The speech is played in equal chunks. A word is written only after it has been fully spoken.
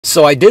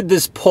So I did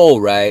this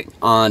poll, right,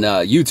 on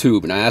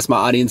YouTube, and I asked my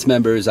audience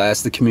members, I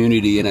asked the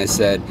community, and I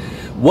said,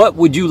 what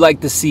would you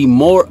like to see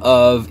more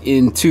of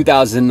in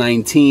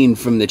 2019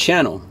 from the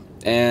channel?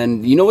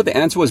 And you know what the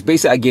answer was?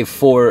 Basically, I gave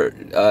 4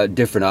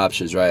 different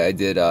options, right? I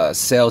did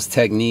sales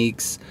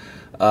techniques,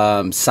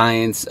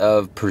 science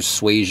of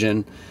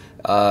persuasion,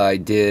 I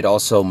did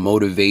also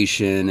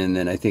motivation, and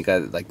then I think I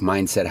like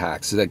mindset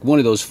hacks. So like one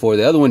of those 4.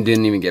 The other one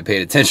didn't even get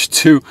paid attention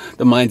to,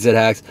 the mindset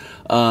hacks.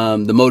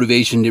 The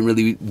motivation didn't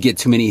really get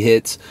too many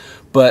hits.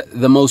 But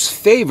the most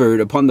favored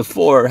upon the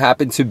 4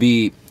 happened to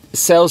be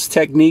sales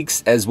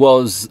techniques, as well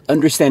as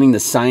understanding the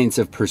science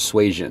of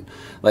persuasion.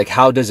 Like,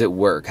 how does it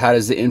work? How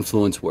does the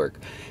influence work?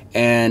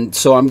 And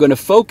so I'm going to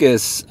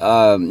focus,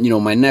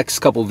 my next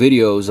couple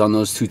videos on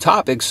those 2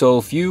 topics. So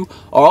if you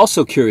are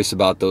also curious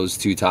about those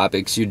 2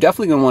 topics, you're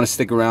definitely going to want to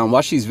stick around,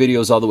 watch these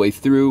videos all the way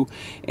through.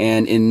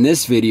 And in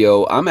this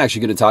video, I'm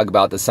actually going to talk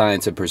about the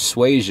science of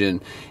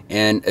persuasion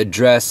and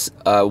address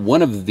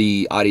one of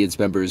the audience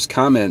members'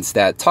 comments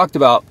that talked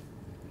about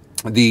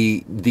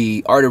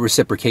the art of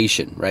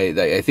reciprocation, right?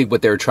 I think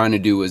what they were trying to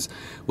do was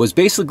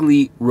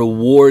basically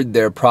reward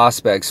their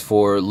prospects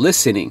for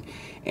listening.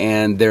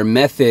 And their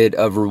method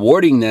of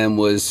rewarding them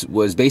was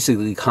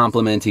basically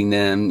complimenting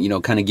them,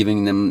 kind of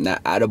giving them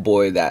that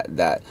attaboy,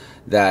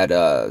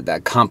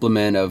 that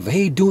compliment of,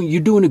 hey, you're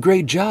doing a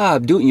great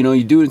job,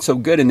 you're doing so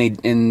good.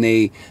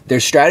 And their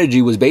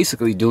strategy was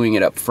basically doing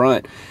it up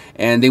front.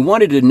 And they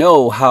wanted to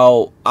know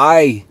how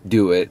I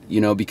do it,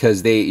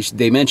 because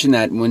they mentioned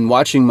that when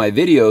watching my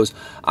videos,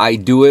 I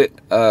do it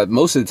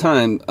most of the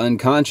time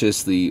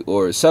unconsciously,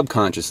 or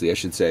subconsciously, I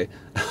should say.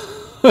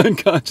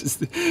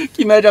 Unconsciously. Can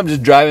you imagine I'm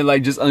just driving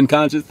like just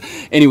unconscious?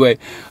 Anyway,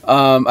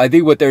 I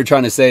think what they're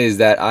trying to say is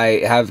that I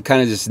have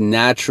kind of this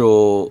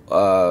natural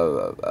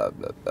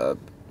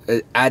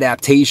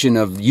adaptation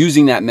of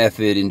using that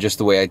method in just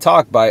the way I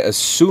talk, by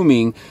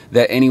assuming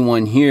that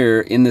anyone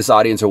here in this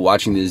audience or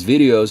watching these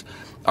videos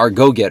are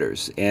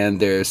go-getters and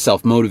they're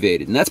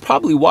self-motivated. And that's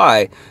probably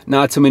why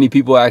not too many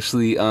people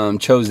actually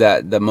chose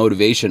the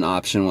motivation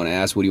option when I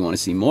asked, what do you want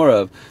to see more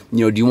of?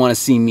 Do you want to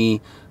see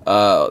me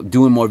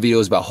doing more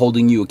videos about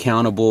holding you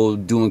accountable,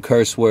 doing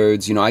curse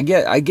words? I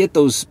get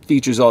those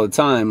features all the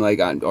time,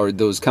 or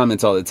those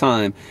comments all the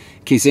time.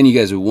 In case any of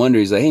you guys would wonder,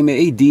 he's like, hey man,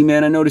 hey D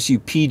man, I noticed you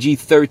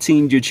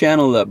PG-13'd your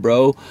channel up,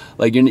 bro.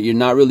 Like you're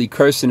not really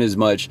cursing as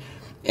much.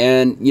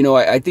 And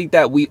I think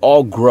that we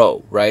all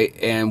grow, right?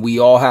 And we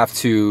all have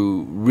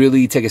to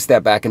really take a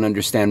step back and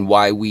understand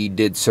why we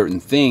did certain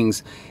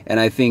things. And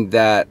I think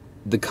that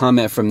the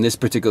comment from this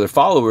particular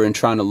follower and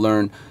trying to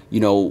learn,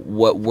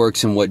 what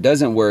works and what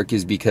doesn't work,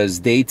 is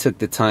because they took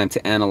the time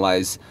to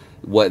analyze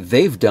what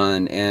they've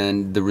done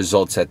and the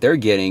results that they're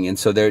getting. And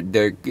so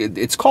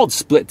it's called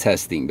split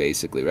testing,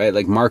 basically, right?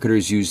 Like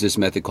marketers use this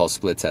method called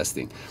split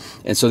testing.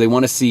 And so they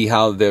want to see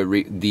how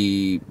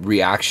the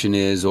reaction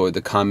is, or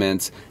the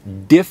comments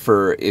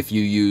differ if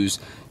you use,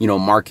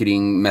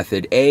 marketing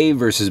method A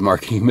versus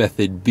marketing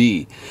method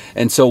B.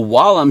 And so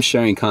while I'm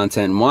sharing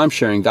content and while I'm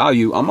sharing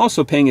value, I'm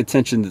also paying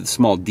attention to the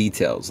small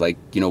details. Like,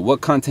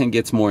 what content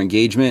gets more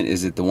engagement?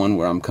 Is it the one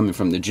where I'm coming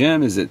from the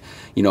gym? Is it,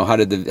 how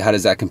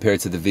does that compare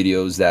to the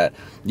videos that,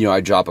 I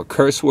drop a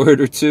curse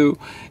word or 2,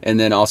 and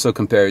then also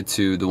compare it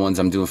to the ones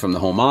I'm doing from the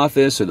home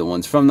office or the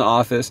ones from the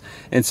office.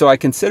 And so I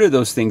consider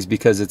those things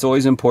because it's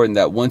always important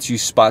that once you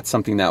spot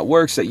something that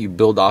works, that you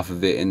build off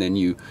of it, and then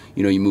you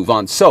move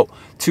on. So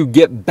to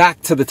get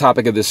back to the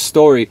topic of this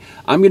story,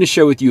 I'm going to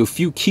share with you a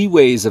few key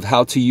ways of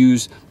how to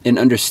use and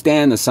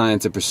understand the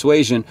science of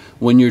persuasion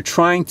when you're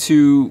trying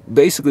to,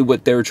 basically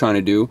what they were trying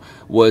to do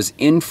was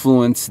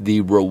influence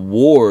the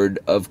reward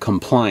of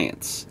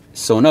compliance.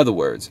 So in other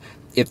words,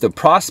 if the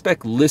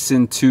prospect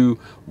listened to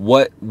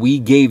what we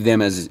gave them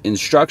as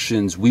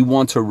instructions, we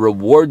want to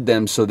reward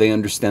them so they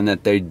understand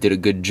that they did a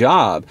good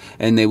job,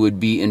 and they would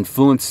be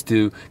influenced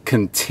to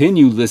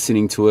continue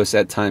listening to us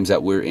at times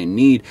that we're in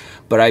need.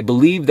 But I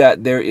believe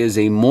that there is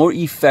a more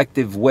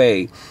effective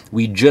way.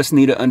 We just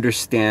need to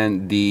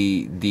understand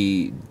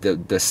the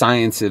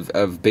science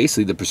of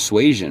basically the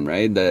persuasion,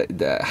 right?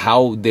 The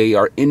how they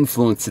are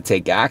influenced to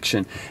take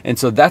action. And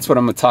so that's what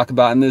I'm going to talk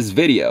about in this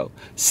video.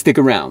 Stick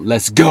around.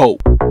 Let's go.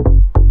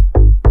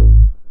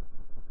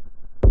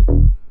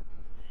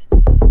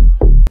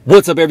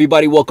 What's up,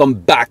 everybody? Welcome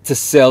back to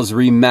Sales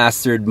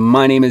Remastered.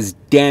 My name is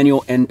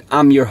Daniel and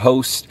I'm your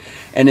host.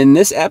 And in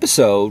this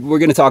episode, we're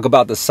going to talk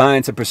about the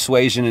science of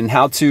persuasion and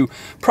how to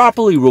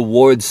properly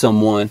reward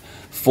someone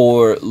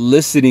for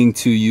listening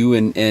to you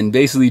and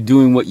basically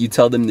doing what you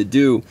tell them to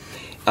do.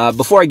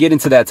 Before I get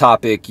into that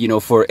topic,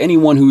 for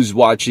anyone who's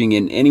watching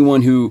and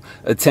anyone who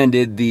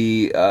attended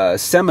the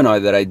seminar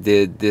that I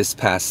did this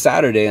past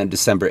Saturday on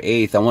December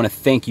 8th, I want to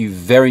thank you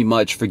very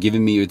much for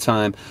giving me your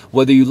time.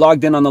 Whether you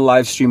logged in on the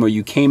live stream or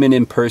you came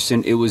in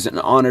person, it was an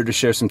honor to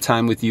share some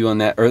time with you on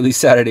that early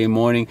Saturday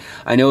morning.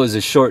 I know it was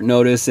a short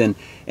notice, and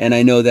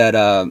I know that,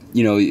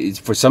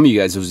 for some of you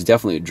guys, it was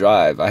definitely a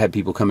drive. I had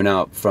people coming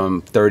out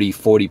from 30,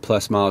 40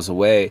 plus miles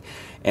away.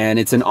 And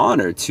it's an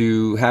honor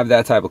to have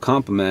that type of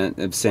compliment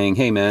of saying,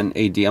 hey man,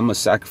 AD, I'm gonna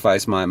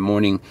sacrifice my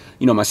morning,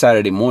 you know, my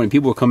Saturday morning.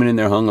 People are coming in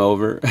there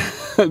hungover.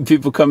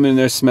 People coming in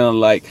there smelling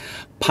like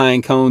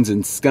pine cones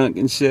and skunk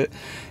and shit.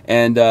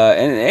 And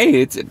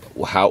hey, it's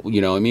how,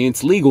 you know, I mean,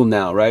 it's legal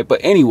now, right?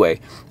 But anyway,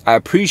 I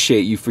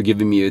appreciate you for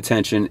giving me your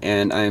attention,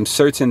 and I am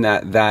certain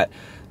that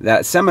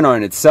seminar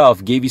in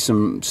itself gave you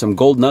some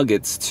gold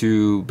nuggets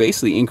to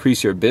basically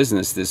increase your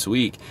business this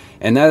week.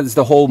 And that is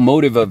the whole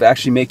motive of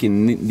actually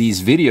making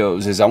these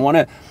videos, is I want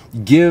to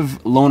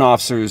give loan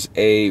officers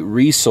a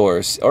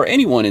resource, or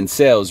anyone in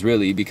sales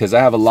really, because I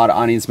have a lot of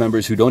audience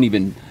members who don't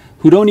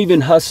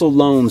even hustle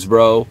loans,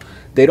 bro.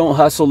 They don't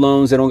hustle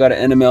loans. They don't got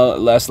an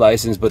NMLS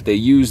license, but they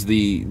use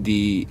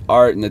the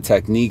art and the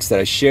techniques that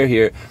I share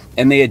here,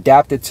 and they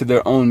adapt it to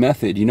their own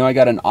method. You know, I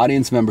got an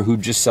audience member who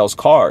just sells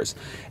cars,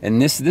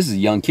 and this is a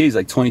young kid. He's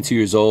like 22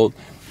 years old,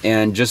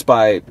 and just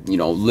by, you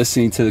know,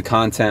 listening to the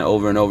content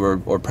over and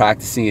over or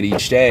practicing it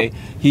each day,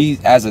 he,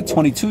 as a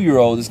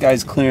 22-year-old, this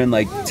guy's clearing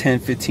like 10,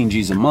 15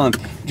 G's a month,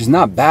 which is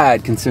not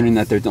bad considering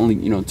that they're only,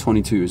 you know,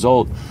 22 years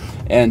old.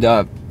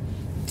 And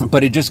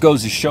but it just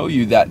goes to show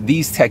you that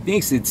these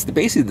techniques, it's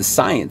basically the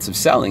science of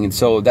selling. And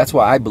so that's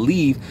why I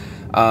believe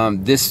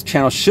this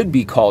channel should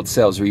be called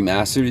Sales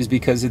Remastered, is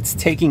because it's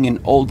taking an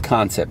old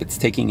concept, it's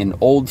taking an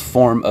old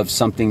form of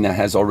something that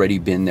has already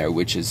been there,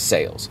 which is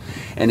sales,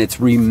 and it's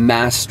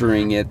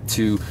remastering it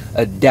to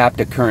adapt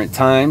to current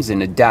times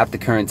and adapt to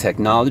current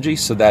technology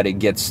so that it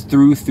gets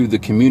through the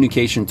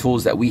communication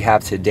tools that we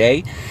have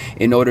today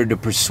in order to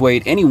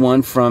persuade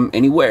anyone from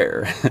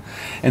anywhere.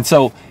 And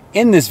so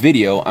in this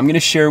video, I'm going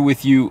to share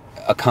with you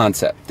a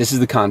concept. This is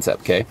the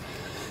concept, okay?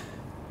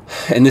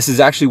 And this is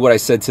actually what I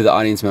said to the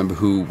audience member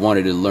who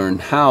wanted to learn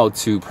how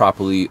to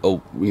properly,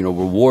 you know,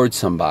 reward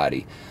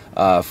somebody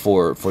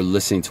for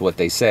listening to what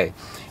they say.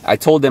 I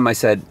told them, I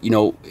said, you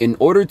know, in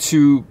order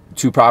to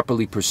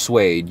properly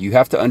persuade, you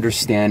have to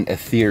understand a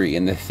theory.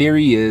 And the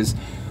theory is,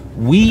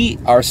 we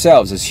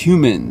ourselves as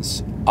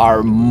humans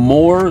are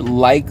more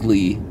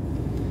likely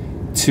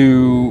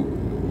to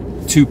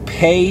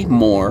pay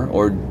more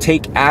or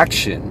take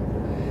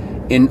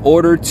action in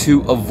order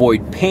to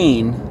avoid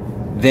pain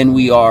than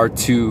we are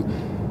to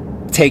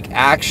take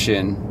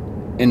action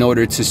in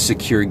order to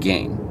secure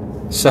gain.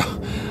 So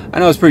I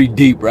know it's pretty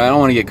deep, right? I don't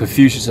want to get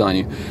Confucius on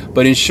you,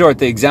 but in short,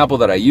 the example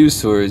that I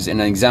use to her is, and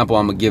an example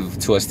I'm gonna give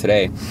to us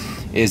today,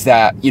 is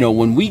that, you know,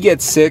 when we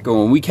get sick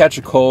or when we catch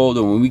a cold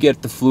or when we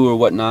get the flu or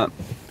whatnot,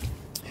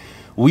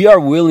 we are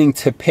willing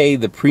to pay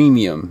the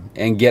premium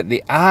and get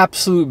the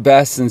absolute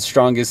best and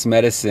strongest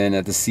medicine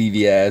at the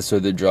CVS or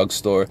the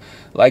drugstore.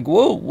 Like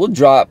we'll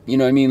drop, you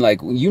know what I mean?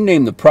 Like, you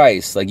name the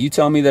price. Like, you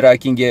tell me that I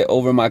can get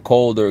over my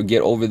cold or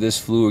get over this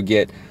flu or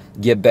get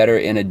better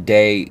in a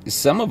day.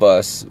 Some of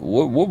us,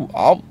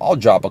 I'll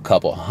drop a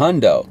couple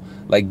hundo.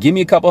 Like, give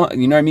me a couple,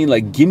 you know what I mean?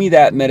 Like, give me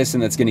that medicine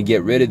that's going to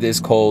get rid of this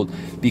cold,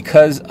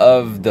 because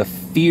of the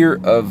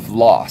fear of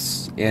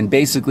loss. And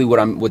basically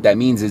what that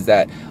means is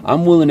that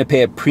I'm willing to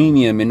pay a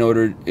premium in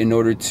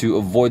order to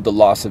avoid the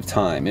loss of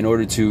time, in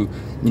order to,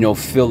 you know,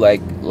 feel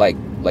like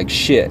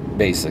shit,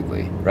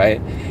 basically, right?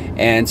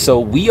 And so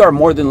we are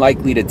more than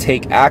likely to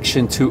take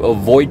action to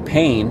avoid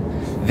pain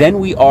than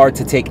we are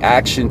to take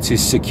action to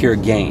secure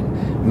gain.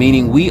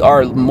 Meaning we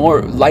are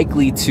more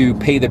likely to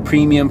pay the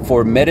premium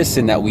for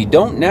medicine that we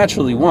don't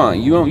naturally want.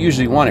 You don't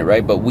usually want it,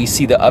 right? But we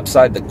see the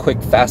upside, the quick,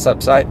 fast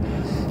upside.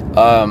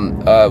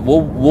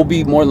 We'll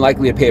be more than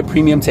likely to pay a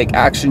premium, take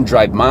action,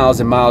 drive miles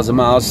and miles and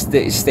miles,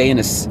 stay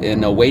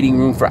in a waiting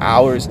room for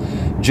hours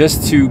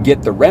just to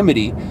get the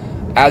remedy,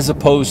 as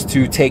opposed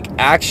to take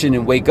action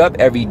and wake up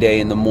every day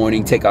in the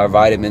morning, take our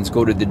vitamins,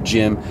 go to the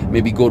gym,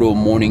 maybe go to a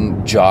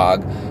morning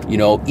jog, you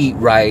know, eat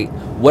right,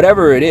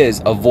 whatever it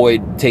is,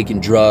 avoid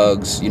taking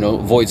drugs, you know,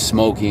 avoid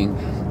smoking.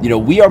 You know,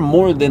 we are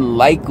more than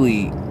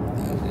likely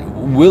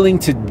willing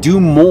to do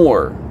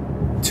more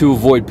to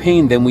avoid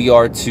pain than we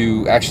are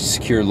to actually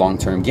secure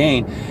long-term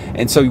gain.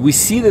 And so we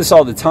see this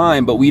all the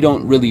time, but we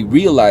don't really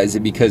realize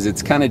it because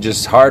it's kind of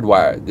just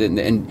hardwired.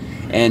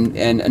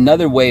 And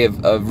another way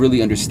of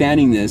really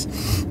understanding this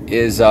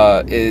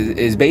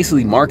is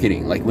basically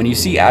marketing. Like, when you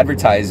see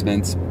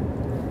advertisements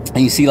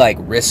and you see like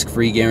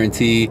risk-free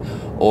guarantee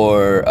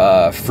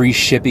or free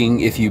shipping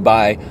if you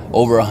buy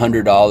over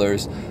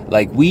 $100,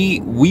 like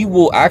we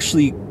will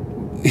actually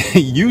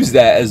use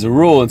that as a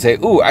rule and say,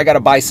 "Ooh, I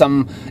gotta buy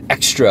something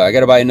extra. I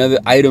gotta buy another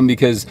item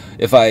because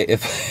if I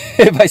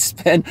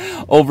spend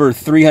over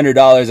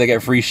 $300, I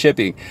get free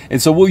shipping." And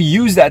so we'll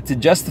use that to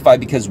justify,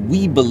 because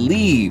we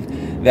believe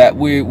that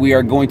we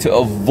are going to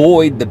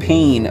avoid the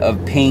pain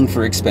of paying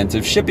for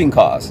expensive shipping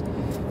costs.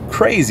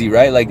 Crazy,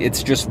 right? Like,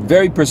 it's just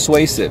very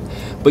persuasive.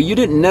 But you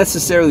didn't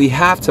necessarily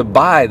have to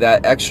buy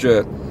that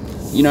extra,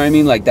 you know what I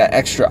mean, like that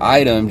extra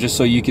item just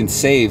so you can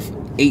save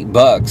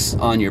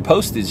 $8 on your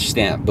postage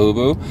stamp,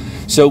 boo-boo.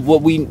 So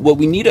what we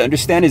need to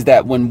understand is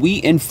that when we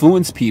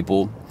influence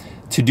people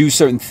to do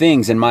certain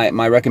things. And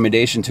my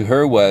recommendation to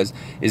her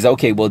is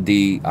okay, well,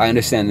 D, I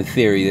understand the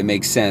theory, that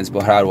makes sense,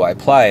 but how do I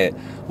apply it?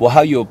 Well,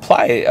 how you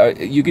apply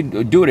it, you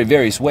can do it in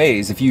various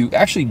ways. If you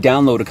actually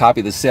download a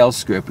copy of the sales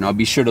script, and I'll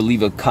be sure to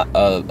leave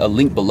a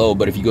link below,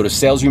 but if you go to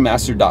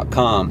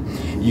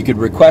salesremaster.com, you could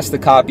request a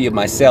copy of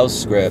my sales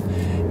script.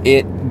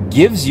 It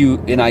gives you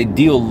an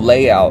ideal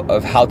layout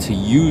of how to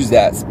use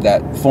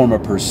that form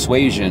of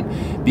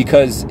persuasion,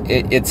 because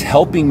it's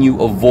helping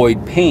you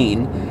avoid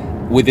pain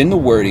within the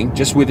wording,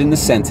 just within the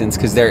sentence,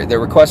 because their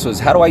request was,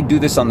 how do I do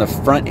this on the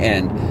front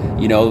end,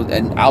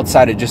 and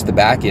outside of just the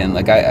back end?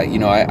 Like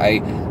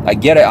I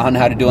get it on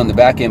how to do it on the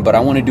back end, but I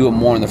want to do it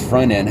more on the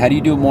front end. How do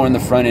you do it more on the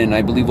front end? And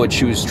I believe what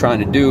she was trying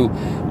to do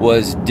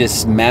was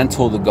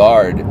dismantle the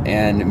guard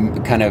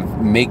and kind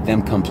of make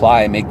them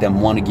comply, make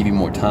them want to give you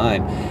more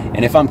time.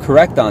 And if I'm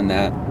correct on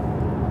that,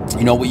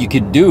 what you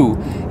could do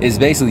is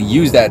basically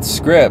use that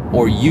script,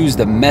 or use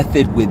the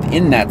method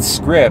within that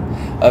script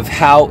of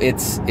how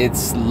it's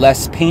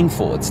less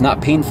painful. It's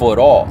not painful at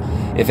all.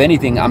 If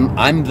anything,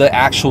 I'm the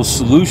actual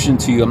solution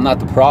to you. I'm not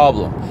the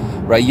problem,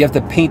 right? You have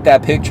to paint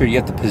that picture. You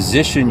have to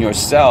position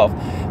yourself,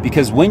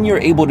 because when you're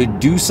able to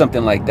do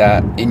something like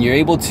that, and you're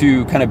able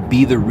to kind of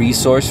be the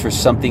resource for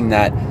something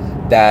that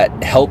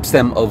helps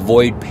them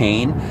avoid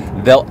pain,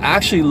 they'll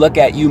actually look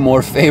at you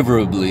more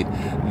favorably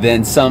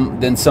than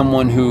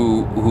someone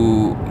who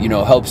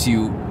helps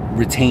you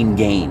retain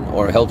gain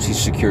or helps you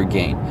secure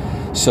gain.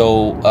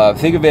 So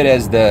think of it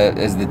as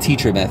the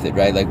teacher method,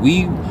 right? Like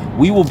we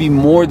will be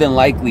more than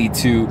likely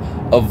to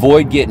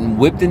avoid getting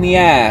whipped in the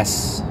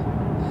ass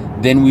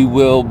than we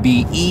will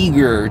be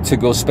eager to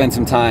go spend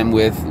some time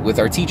with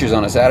our teachers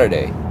on a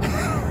Saturday.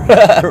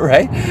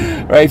 right?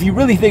 If you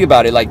really think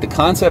about it, like the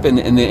concept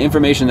and the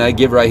information that I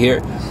give right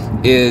here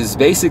is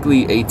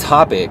basically a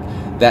topic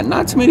that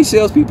not too many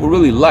salespeople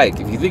really like.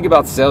 If you think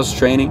about sales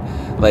training,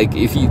 like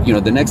if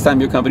the next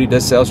time your company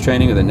does sales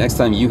training, or the next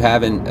time you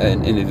have an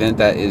event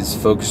that is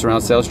focused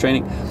around sales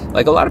training,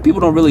 like a lot of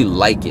people don't really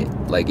like it.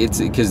 Like it's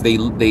because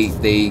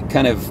they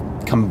kind of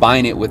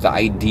combine it with the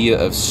idea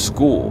of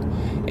school.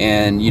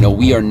 And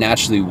we are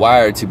naturally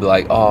wired to be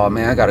like, oh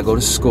man, I gotta go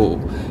to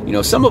school.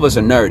 Some of us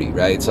are nerdy,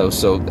 right?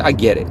 So I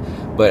get it.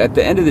 But at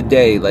the end of the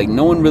day, like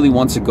no one really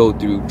wants to go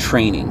through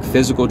training,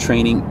 physical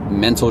training,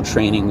 mental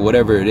training,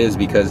 whatever it is,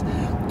 because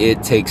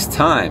it takes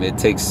time. It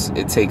takes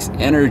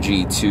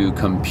energy to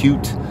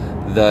compute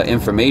the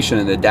information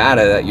and the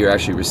data that you're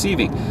actually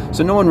receiving.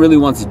 So no one really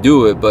wants to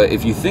do it. But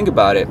if you think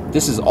about it,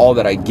 this is all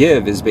that I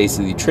give is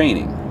basically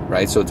training,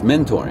 right? So it's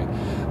mentoring.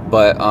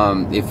 But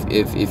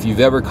if you've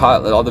ever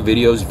caught all the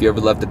videos, if you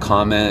ever left a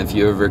comment, if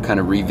you ever kind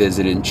of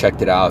revisited and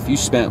checked it out, if you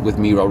spent with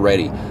me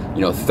already,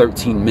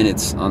 13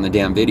 minutes on the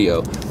damn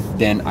video,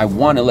 then I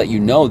want to let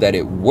you know that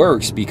it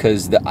works,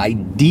 because the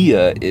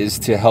idea is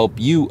to help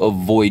you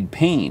avoid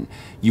pain.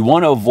 You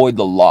want to avoid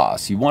the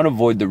loss. You want to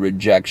avoid the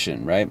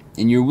rejection, right?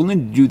 And you're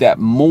willing to do that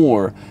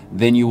more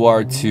than you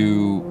are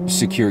to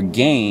secure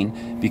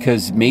gain,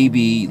 because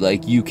maybe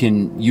like you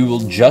will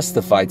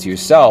justify to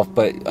yourself,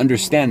 but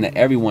understand that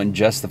everyone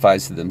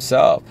justifies to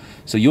themselves.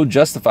 So you'll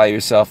justify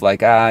yourself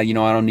like, I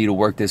don't need to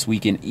work this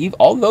weekend,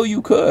 although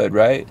you could,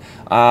 right?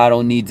 I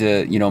don't need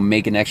to,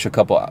 make an extra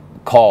couple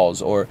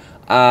calls, or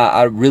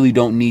I really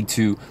don't need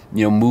to,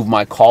 move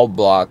my call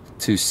block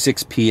to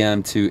 6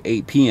 p.m. to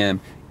 8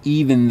 p.m.,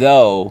 even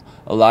though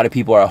a lot of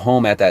people are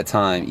home at that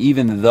time,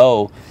 even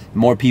though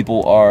more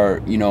people are,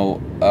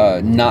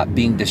 not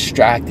being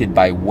distracted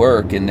by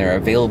work, and they're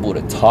available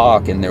to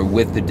talk, and they're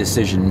with the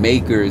decision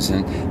makers,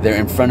 and they're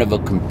in front of a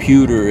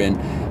computer, and,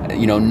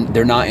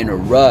 they're not in a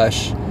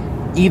rush.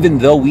 Even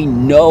though we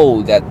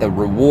know that the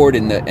reward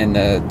and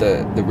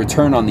the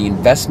return on the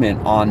investment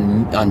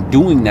on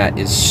doing that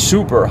is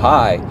super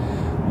high,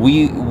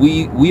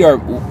 we are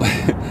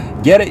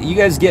get it? You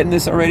guys getting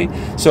this already?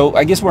 So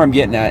I guess where I'm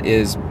getting at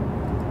is,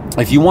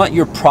 if you want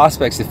your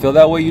prospects to feel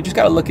that way, you just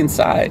got to look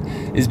inside.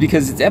 Is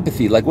because it's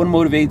empathy. Like, what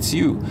motivates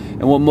you?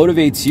 And what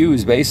motivates you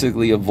is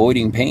basically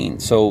avoiding pain.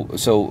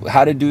 So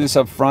how to do this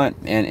up front,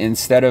 and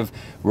instead of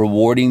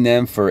rewarding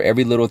them for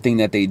every little thing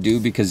that they do,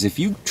 because if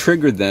you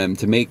trigger them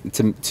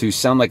to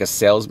sound like a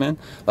salesman,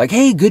 like,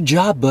 hey, good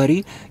job,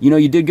 buddy,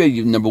 you did good.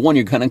 Number one,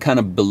 you're kind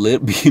of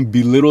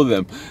belittle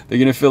them. They're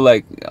gonna feel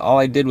like, all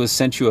I did was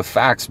sent you a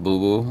fax,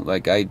 boo-boo.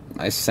 Like I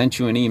sent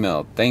you an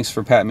email. Thanks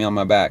for patting me on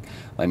my back.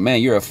 Like,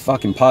 man, you're a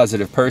fucking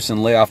positive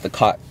person. Lay off the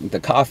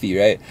coffee,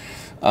 right?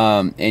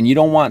 And you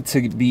don't want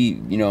to be,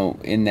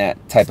 in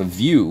that type of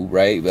view,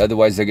 right?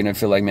 Otherwise, they're gonna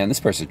feel like, man, this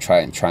person's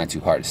trying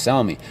too hard to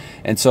sell me.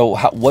 And so,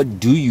 what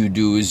do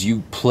is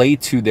you play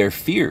to their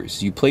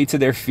fears. You play to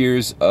their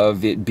fears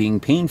of it being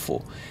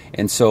painful.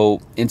 And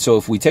so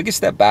if we take a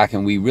step back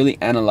and we really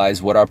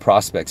analyze what our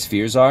prospects'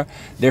 fears are,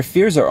 their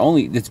fears are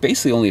it's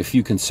basically only a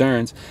few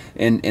concerns.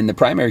 And the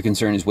primary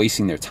concern is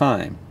wasting their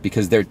time,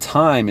 because their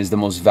time is the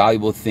most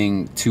valuable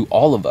thing to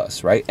all of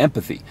us, right?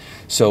 Empathy.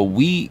 So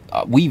we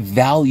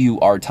value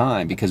our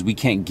time because we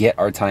can't get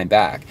our time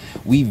back.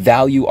 We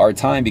value our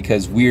time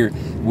because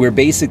we're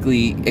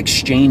basically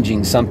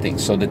exchanging something.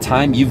 So the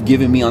time you've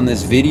given me on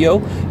this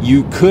video,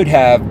 you could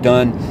have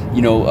done,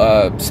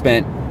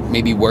 spent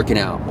maybe working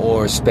out,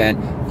 or spent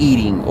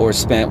eating, or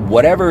spent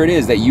whatever it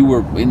is that you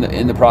were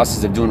in the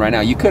process of doing right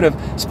now. You could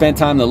have spent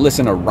time to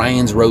listen to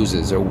Ryan's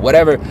Roses or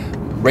whatever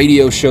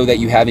radio show that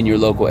you have in your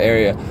local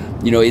area.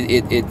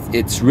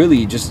 It's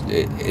really just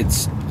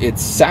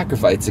it's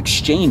sacrifice, it's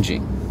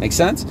exchanging. Make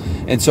sense?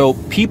 And so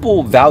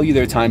people value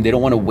their time. They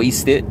don't want to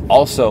waste it.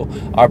 Also,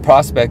 our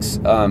prospects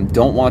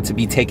don't want to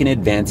be taken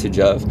advantage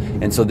of.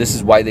 And so this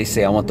is why they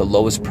say, I want the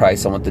lowest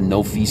price. I want the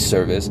no-fee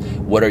service.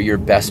 What are your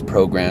best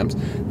programs?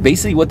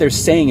 Basically, what they're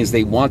saying is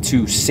they want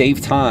to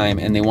save time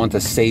and they want to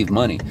save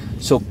money.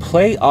 So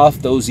play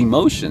off those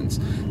emotions.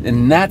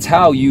 And that's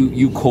how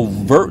you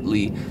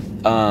covertly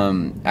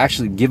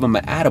actually give them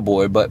an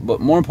attaboy, but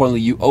more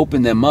importantly, you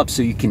open them up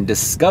so you can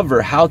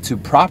discover how to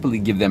properly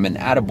give them an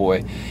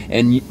attaboy.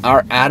 And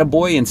our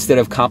attaboy, instead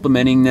of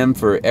complimenting them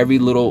for every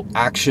little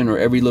action or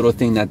every little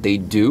thing that they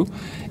do,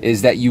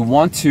 is that you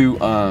want to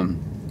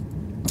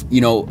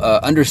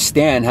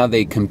understand how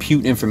they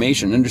compute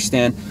information,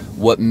 understand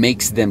what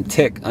makes them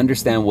tick,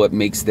 understand what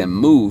makes them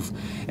move.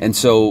 And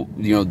so,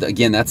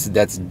 again,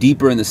 that's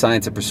deeper in the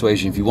science of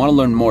persuasion. If you want to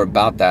learn more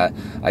about that,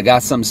 I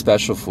got something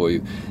special for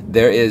you.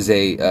 There is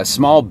a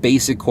small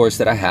basic course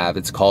that I have.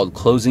 It's called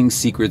Closing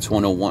Secrets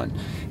 101.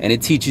 And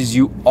it teaches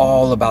you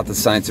all about the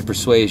science of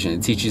persuasion.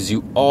 It teaches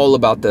you all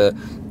about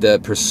the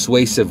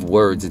persuasive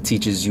words. It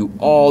teaches you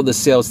all the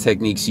sales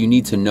techniques you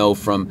need to know,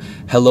 from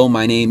hello,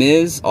 my name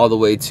is, all the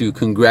way to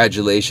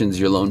congratulations,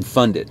 your loan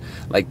funded.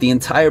 Like the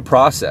entire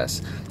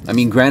process. I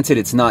mean, granted,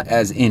 it's not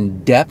as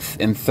in-depth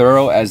and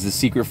thorough as the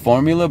secret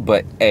formula,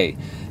 but hey,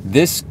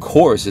 this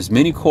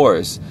mini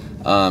course,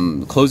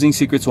 Closing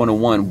Secrets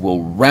 101,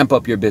 will ramp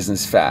up your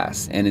business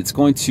fast, and it's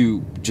going to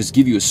just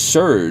give you a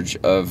surge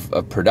of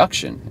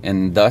production,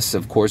 and thus,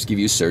 of course, give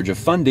you a surge of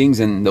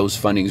fundings, and those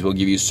fundings will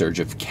give you a surge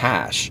of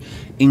cash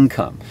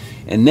income.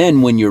 And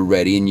then when you're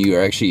ready and you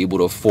are actually able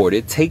to afford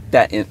it, take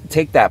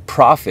that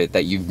profit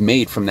that you've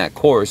made from that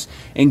course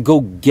and go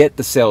get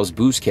the sales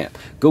boost camp.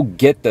 Go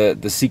get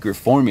the secret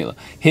formula.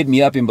 Hit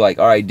me up and be like,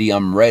 all right, D,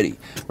 I'm ready,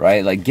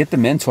 right? Like, get the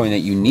mentoring that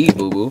you need,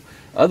 boo-boo.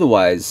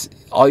 Otherwise,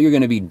 all you're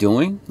going to be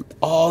doing,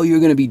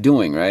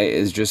 right,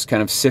 is just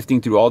kind of sifting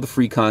through all the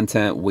free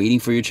content, waiting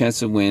for your chance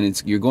to win.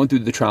 You're going through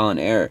the trial and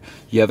error.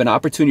 You have an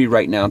opportunity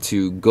right now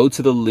to go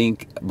to the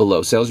link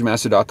below,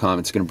 salesyourmaster.com.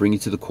 It's going to bring you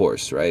to the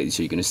course, right?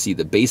 So you're going to see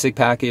the basic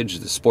package,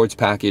 the sports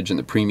package, and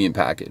the premium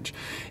package.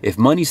 If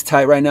money's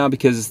tight right now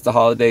because it's the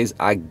holidays,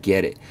 I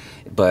get it.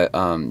 But,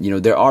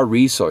 there are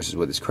resources,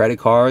 whether it's credit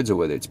cards or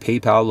whether it's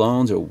PayPal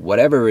loans or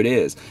whatever it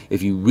is.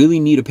 If you really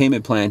need a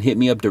payment plan, hit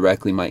me up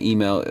directly. My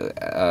email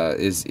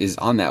is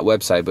on that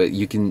website, but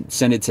you can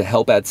send it to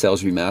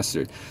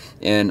help@salesremastered,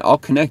 and I'll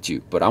connect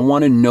you. But I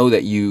want to know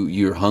that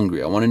you're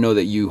hungry. I want to know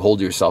that you hold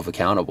yourself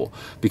accountable,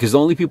 because the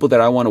only people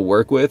that I want to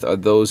work with are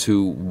those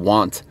who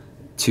want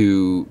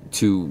to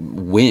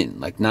win,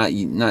 like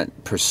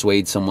not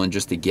persuade someone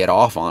just to get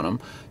off on them,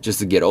 just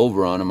to get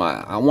over on them.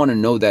 I want to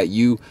know that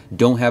you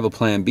don't have a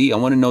plan B. I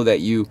want to know that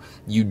you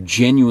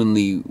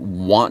genuinely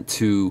want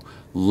to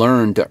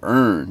learn to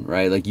earn,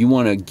 right? Like, you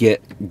want to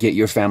get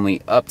your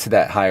family up to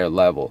that higher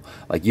level.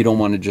 Like, you don't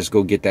want to just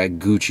go get that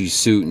Gucci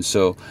suit. And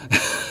so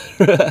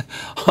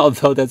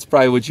although that's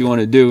probably what you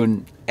want to do,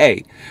 and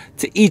hey,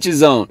 to each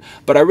his own.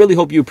 But I really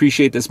hope you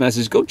appreciate this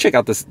message. Go check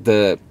out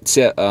the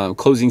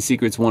Closing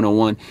Secrets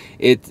 101.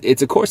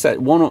 It's a course that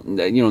won't,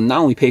 not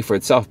only pay for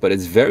itself, but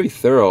it's very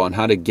thorough on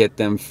how to get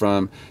them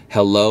from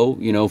hello,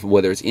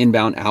 whether it's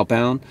inbound,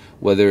 outbound,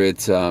 whether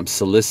it's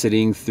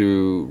soliciting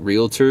through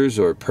realtors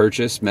or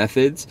purchase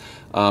methods,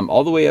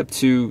 all the way up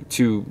to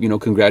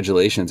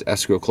congratulations,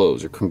 escrow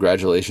close, or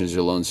congratulations,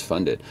 your loan's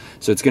funded.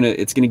 So it's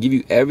gonna give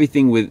you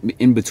everything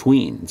in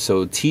between.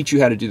 So teach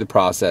you how to do the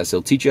process.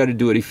 It'll teach you how to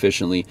do it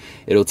efficiently.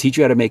 It'll teach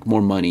you how to make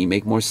more money,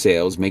 make more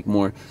sales, make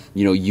more,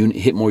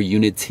 hit more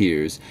unit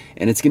tiers,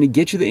 and it's going to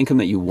get you the income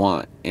that you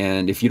want.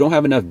 And if you don't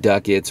have enough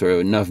ducats or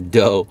enough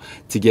dough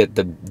to get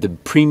the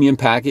premium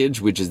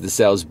package, which is the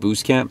sales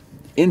boost camp,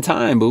 in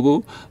time,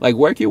 boo-boo, like,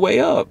 work your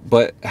way up.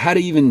 But how to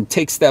even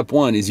take step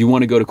one is you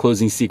want to go to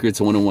Closing Secrets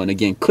 101.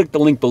 Again, click the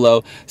link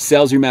below,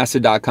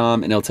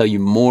 salesyourmaster.com, and it'll tell you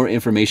more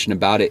information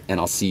about it, and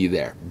I'll see you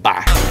there.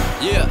 Bye.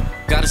 Yeah,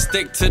 gotta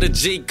stick to the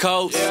G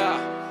codes.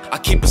 I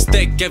keep a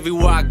stick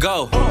everywhere I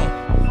go.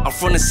 I'm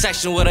from the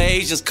section where the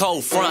Asians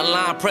cold. Front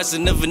line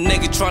pressing if a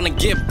nigga tryna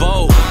get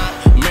bold.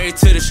 Married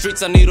to the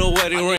streets, I need a wedding ring.